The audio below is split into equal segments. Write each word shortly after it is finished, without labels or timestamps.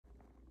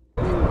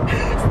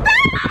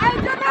Hey,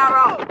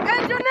 Gennaro! Hey,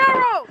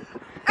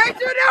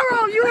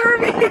 Gennaro! You heard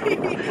me? Hey,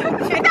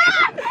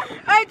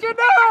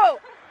 Gennaro!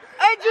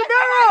 Hey,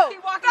 Gennaro!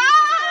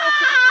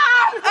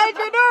 Hey,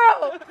 Gennaro!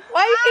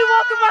 Why you keep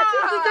walking my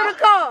sister to the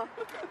car?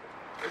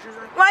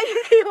 Why you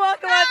keep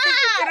walking my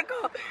sister to the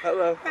car?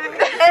 Hello.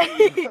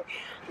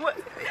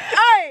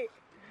 Hey!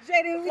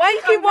 Why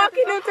you keep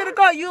walking into the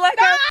car? You like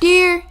her?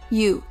 Dear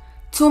you,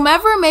 to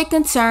whomever may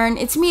concern,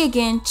 it's me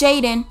again,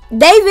 Jaden.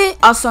 David,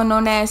 also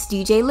known as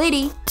DJ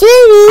Liddy.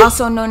 Judy,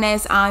 also known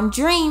as I'm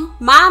Dream.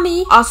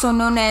 Mommy, also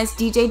known as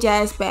DJ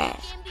Jazz Bad.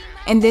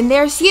 And then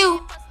there's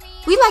you.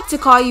 We like to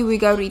call you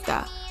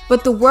Rigarita,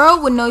 but the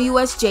world would know you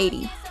as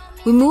JD.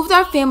 We moved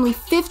our family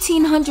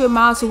 1,500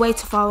 miles away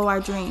to follow our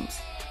dreams.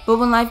 But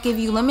when life gives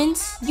you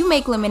lemons, you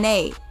make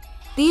lemonade.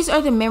 These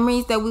are the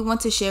memories that we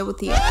want to share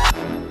with you.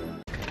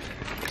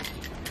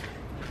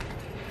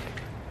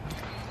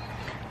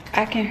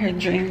 I can hear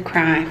Dream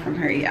crying from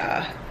her,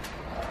 y'all.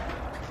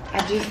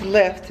 I just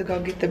left to go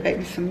get the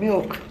baby some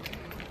milk.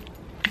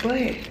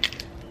 But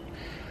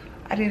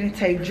I didn't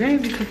take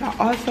Dream because I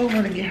also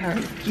want to get her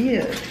a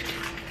gift.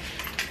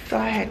 So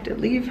I had to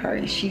leave her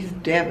and she's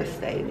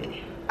devastated.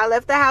 I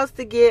left the house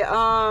to get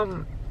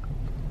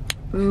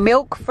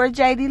milk for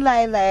JD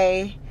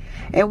Lele.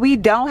 And we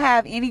don't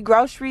have any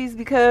groceries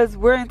because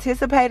we're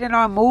anticipating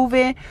on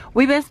moving.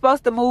 We've been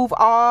supposed to move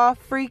all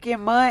freaking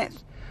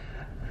month.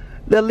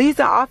 The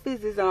leasing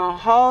office is on a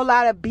whole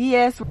lot of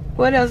BS.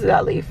 What else did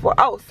I leave for?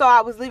 Oh, so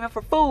I was leaving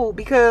for food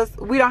because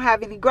we don't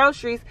have any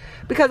groceries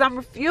because I'm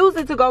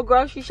refusing to go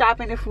grocery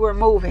shopping if we're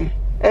moving.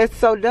 It's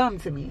so dumb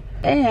to me.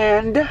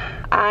 And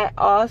I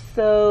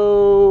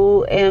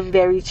also am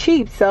very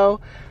cheap. So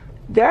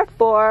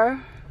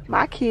therefore,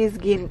 my kids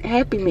getting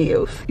Happy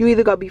Meals. You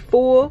either gonna be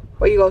full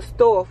or you go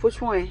store.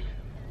 Which one?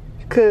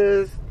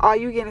 Cause all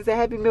you getting is a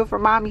Happy Meal for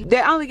mommy.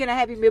 They're only getting a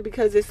Happy Meal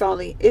because it's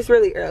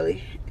really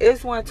early.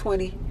 It's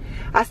 1:20.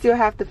 I still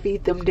have to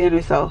feed them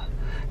dinner, so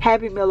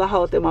Happy Meal will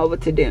hold them over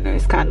to dinner.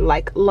 It's kind of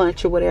like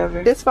lunch or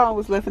whatever. This phone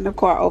was left in the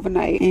car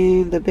overnight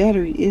and the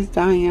battery is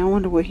dying. I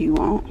wonder what he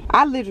want.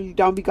 I literally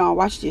don't be gonna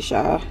watch this,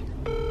 y'all.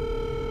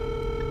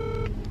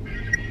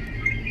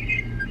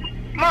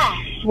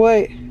 Mom.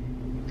 What?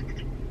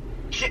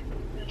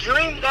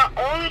 Dream got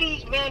all of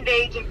these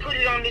band-aids and put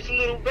it on this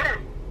little bear.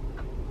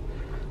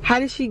 How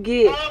did she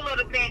get? All of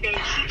the band-aids.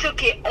 She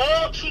took it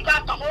all. She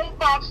got the whole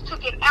box,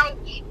 took it out,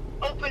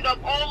 opened up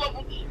all of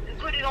them, and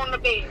put it on the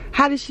bed.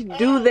 How did she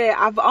do that?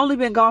 I've only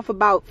been gone for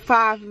about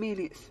 5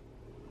 minutes.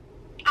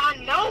 I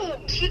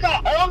know. She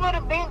got all of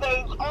the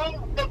band-aids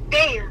on the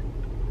bear.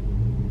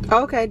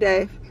 Okay,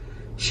 Dave.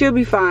 She'll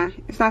be fine.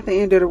 It's not the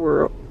end of the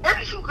world. Where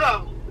did you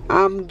go?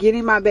 I'm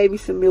getting my baby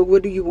some milk.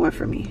 What do you want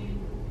from me?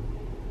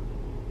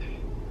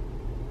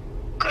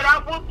 Could I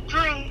whoop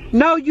Dream?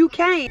 No, you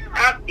can't.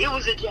 It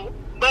was a joke.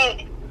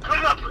 But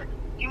come up here.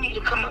 You need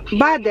to come up here.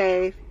 Bye,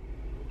 Dave.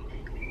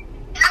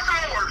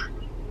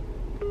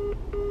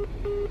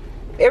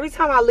 Every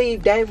time I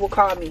leave, Dave will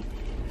call me.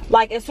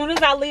 Like, as soon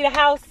as I leave the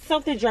house,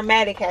 something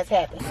dramatic has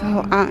happened.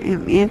 So, I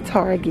am in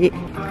Target.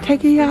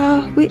 Taking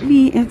y'all with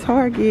me in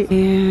Target.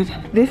 And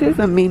this is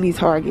a mini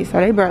Target, so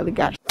they barely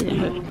got shit in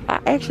here.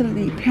 I actually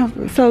need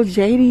Pampers. So,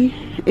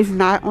 JD is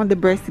not on the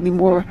breast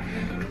anymore.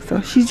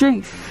 So, she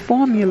drinks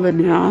formula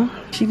now.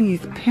 She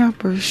needs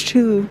Pampers,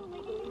 too.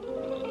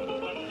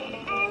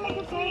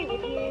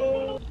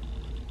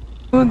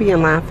 I'm gonna be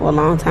in line for a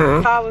long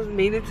time. I was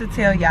meaning to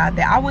tell y'all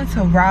that I went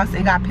to Ross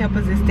and got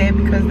Pampers instead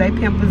because they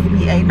Pampers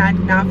be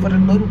 $8.99 for the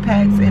little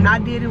packs, and I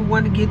didn't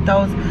want to get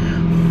those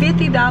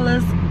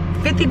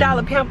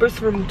 $50 Pampers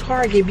from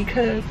Target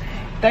because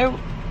they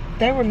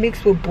were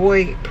mixed with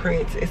boy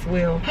prints as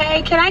well.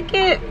 Hey, can I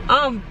get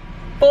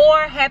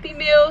 4 Happy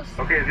Meals?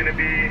 Okay, it's gonna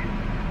be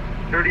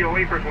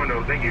 3008 first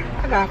window. Thank you.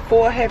 I got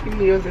 4 Happy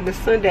Meals in the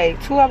Sunday.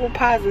 2 apple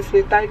pies and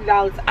spent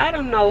 $30. I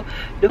don't know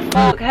the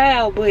fuck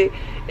how, but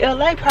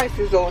LA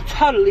prices are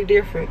totally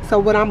different. So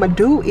what I'm gonna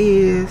do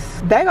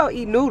is they gonna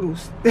eat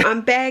noodles. I'm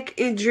back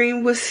and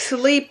Dream was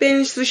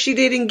sleeping, so she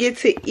didn't get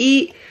to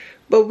eat,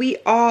 but we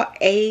all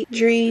ate.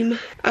 Dream,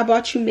 I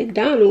bought you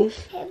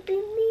McDonald's. Happy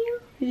Meal?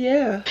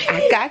 Yeah.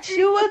 I got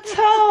you a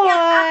toy.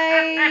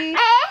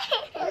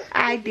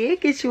 I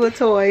did get you a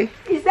toy.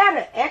 Is that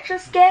an extra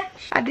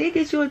sketch? I did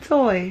get you a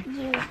toy.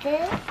 You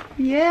did?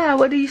 Yeah,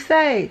 what do you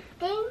say?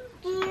 Thank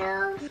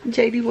you.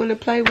 JD wanna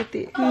play with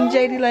it.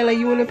 JD Layla,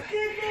 you wanna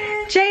play?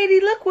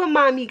 JD, look what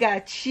mommy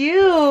got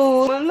you.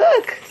 Well,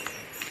 look.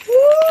 Woo!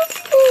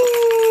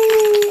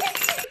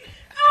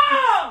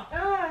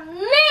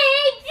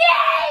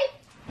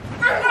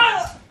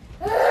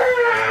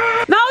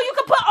 No, you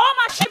can put all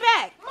my shit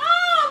back.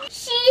 Mom,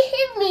 she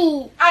hit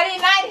me. I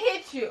did not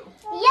hit you.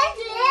 Yes,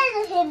 you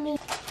did hit me.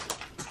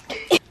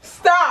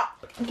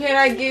 Stop. Can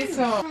I get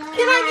some?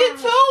 Can I get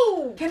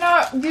 2? Can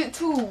I get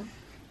 2?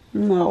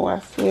 No, I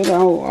said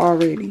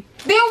already.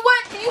 Then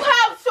what? You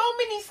have so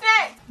many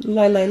snacks.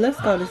 Lele, let's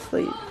go to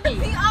sleep.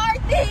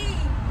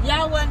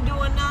 Y'all wasn't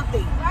doing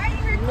nothing. Why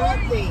are you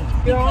recording?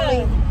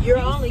 Nothing. You're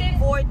only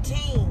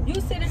 14. You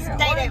sitting here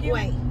Stay that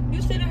way.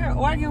 You sitting here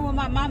arguing with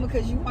my mama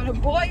because you want a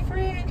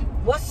boyfriend?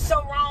 What's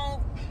so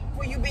wrong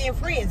with you being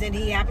friends? And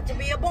he happened to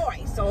be a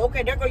boy. So,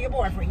 okay, there go your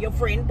boyfriend, your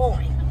friend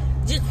boy.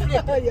 Just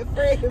flip it. Your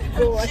friend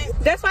boy.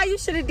 That's why you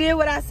should have did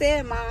what I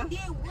said, Mom. Did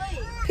what?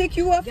 Pick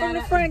you up from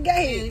the front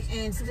gate.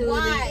 And stood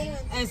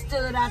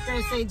out there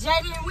and say,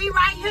 Jaden, we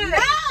right here.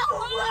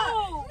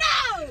 No!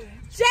 No!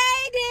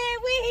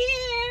 Jaden, we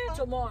here.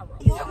 Tomorrow.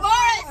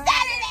 Tomorrow is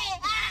Saturday.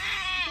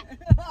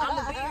 I'm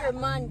going to be here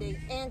Monday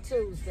and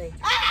Tuesday.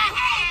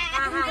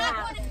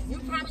 You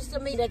promised to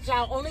me that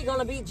y'all only going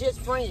to be just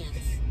friends.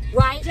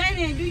 Right?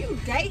 Jaden, do you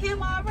date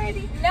him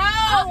already? No,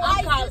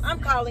 I'm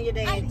calling your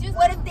daddy.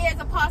 What if there's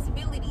a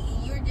possibility?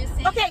 You're just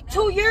saying. Okay,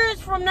 2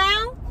 years from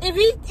now, if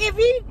he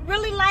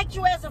really liked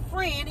you as a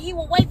friend, he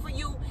will wait for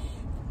you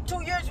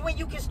 2 years when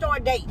you can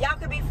start dating. Y'all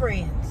could be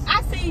friends.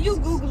 I seen you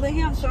Googling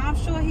him, so I'm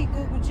sure he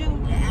Googled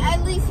you.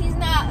 At least he's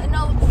not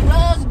no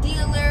drug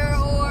dealer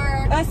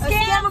or A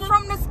scammer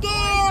from the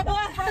scam.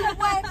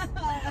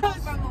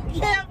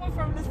 Scammer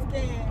from the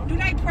scam. Do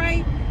they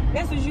pray?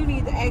 That's what you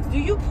need to ask. Do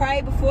you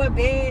pray before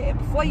bed and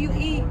before you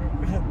eat?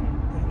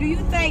 Do you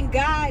thank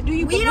God? Do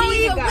you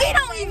believe in God? We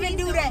don't even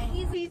do that.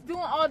 He's doing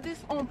all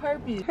this on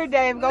purpose. Her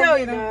dad go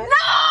get him. No!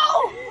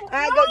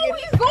 I go get him.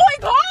 He's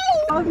going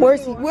home!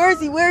 Where's he? Where's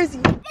he? Where's he?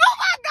 Oh my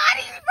God,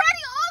 he's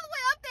running all the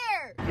way up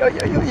there!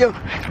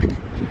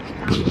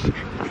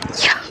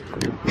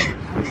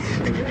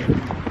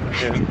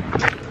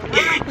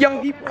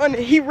 Yo, he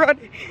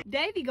running.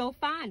 Davey, go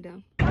find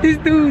him. This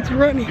dude's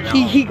running.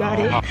 He got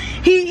it.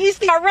 He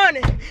start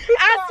running.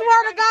 I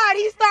swear to God,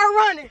 he start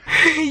running.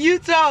 You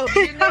told.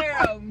 De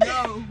Niro,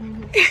 no.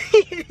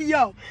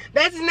 Yo,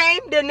 that's his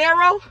name, De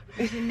Niro?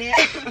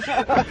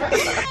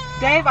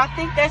 Dave, I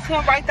think that's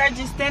him right there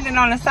just standing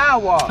on the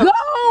sidewalk. Go! You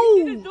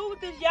see the dude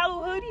with this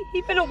yellow hoodie?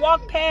 He finna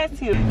walk past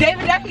him.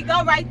 David, there he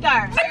go right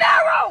there. De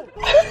Niro!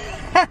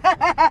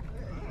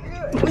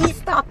 Please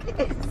stop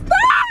this.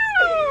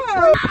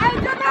 Hey,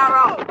 De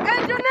Niro!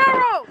 Hey, De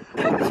Niro!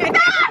 Hey,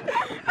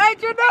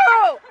 De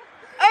Niro!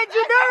 Hey,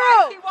 De Niro!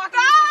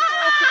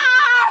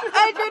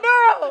 Hey, De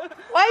Niro!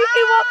 Why you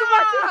keep walking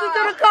my sister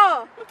to the car?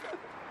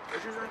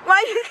 Why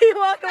you keep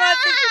walking my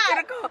sister to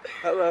the car?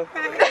 Hello.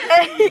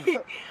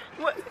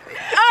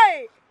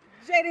 Hey!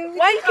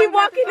 Why you keep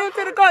walking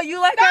into the car? You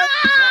like her?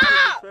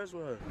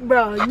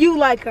 Bro, you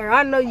like her.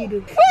 I know you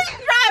do.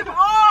 Drive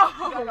off!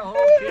 I'm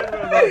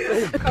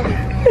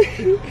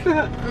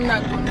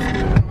not going to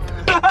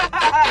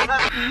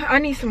I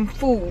need some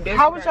food.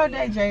 How was your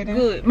day, Jaden?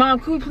 Good. Mom,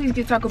 could we please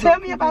get Taco Bell? Tell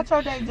me about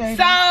your day, Jaden.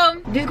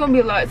 So, this is going to be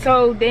a lot.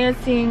 So,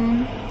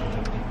 dancing.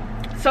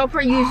 So,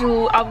 per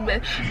usual.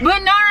 But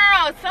no.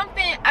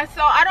 Something, I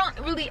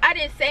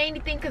didn't say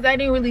anything because I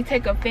didn't really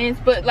take offense.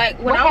 But, like,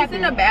 when I was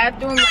in the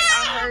bathroom, like,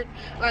 I heard,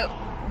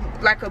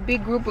 like a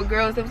big group of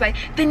girls that was like,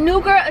 the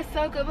new girl is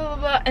so good, blah, blah,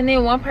 blah. And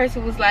then one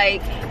person was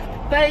like,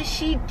 but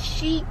she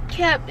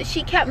kept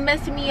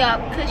messing me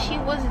up because she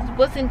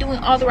wasn't doing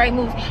all the right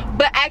moves.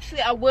 But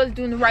actually, I was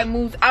doing the right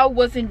moves. I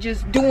wasn't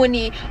just doing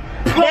it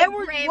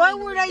programming. What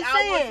were they saying?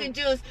 I wasn't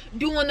just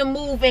doing the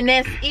move and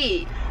that's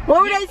it.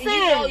 What were they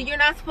saying? You know, you're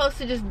not supposed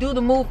to just do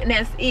the move and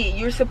that's it.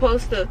 You're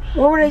supposed to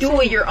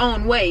do it your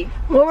own way.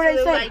 What were they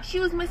saying? Like,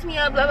 she was messing me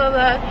up, blah, blah,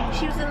 blah.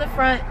 She was in the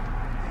front.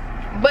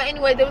 But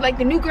anyway, they were like,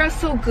 the new girl's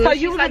so good. So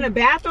you was in the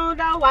bathroom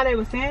though while they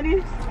were saying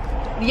this?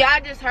 Yeah,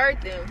 I just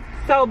heard them.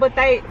 So, but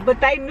they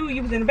knew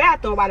you was in the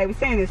bathroom while they were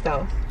saying this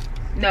though?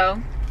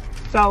 No.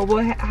 So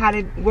what was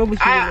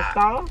you in the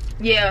stall?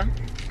 Yeah.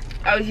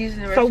 I was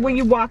using the restroom. So when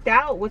you walked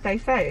out, what they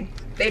say?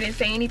 They didn't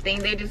say anything.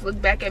 They just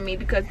looked back at me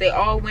because they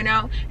all went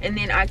out and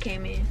then I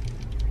came in.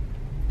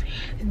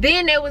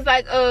 Then it was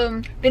like,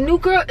 the new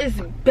girl is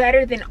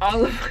better than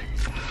all of us.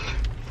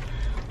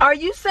 Are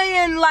you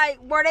saying,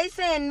 like, were they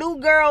saying new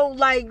girl,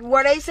 like,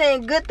 were they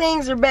saying good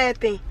things or bad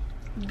things?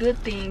 Good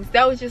things.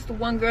 That was just the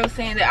one girl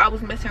saying that I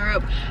was messing her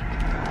up.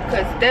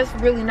 Because that's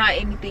really not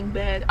anything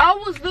bad. I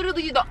was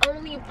literally the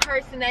only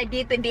person that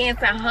did the dance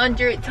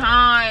 100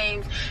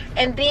 times.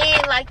 And then,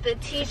 like, the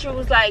teacher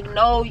was like,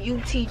 no,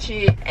 you teach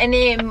it. And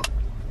then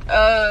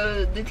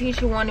the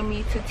teacher wanted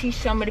me to teach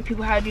some of the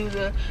people how to do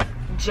the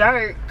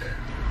jerk.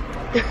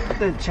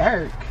 The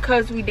jerk?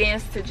 Because we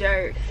danced to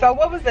jerk. So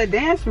what was the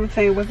dance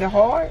routine? Was it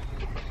hard?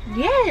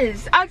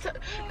 Yes.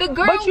 The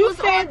girl was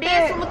on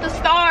Dancing with the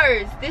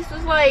Stars. This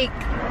was like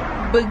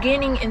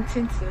beginning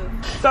intensive.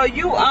 So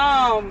you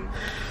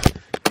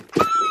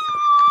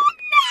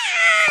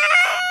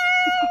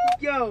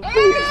Yo,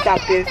 please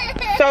stop this.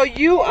 So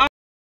you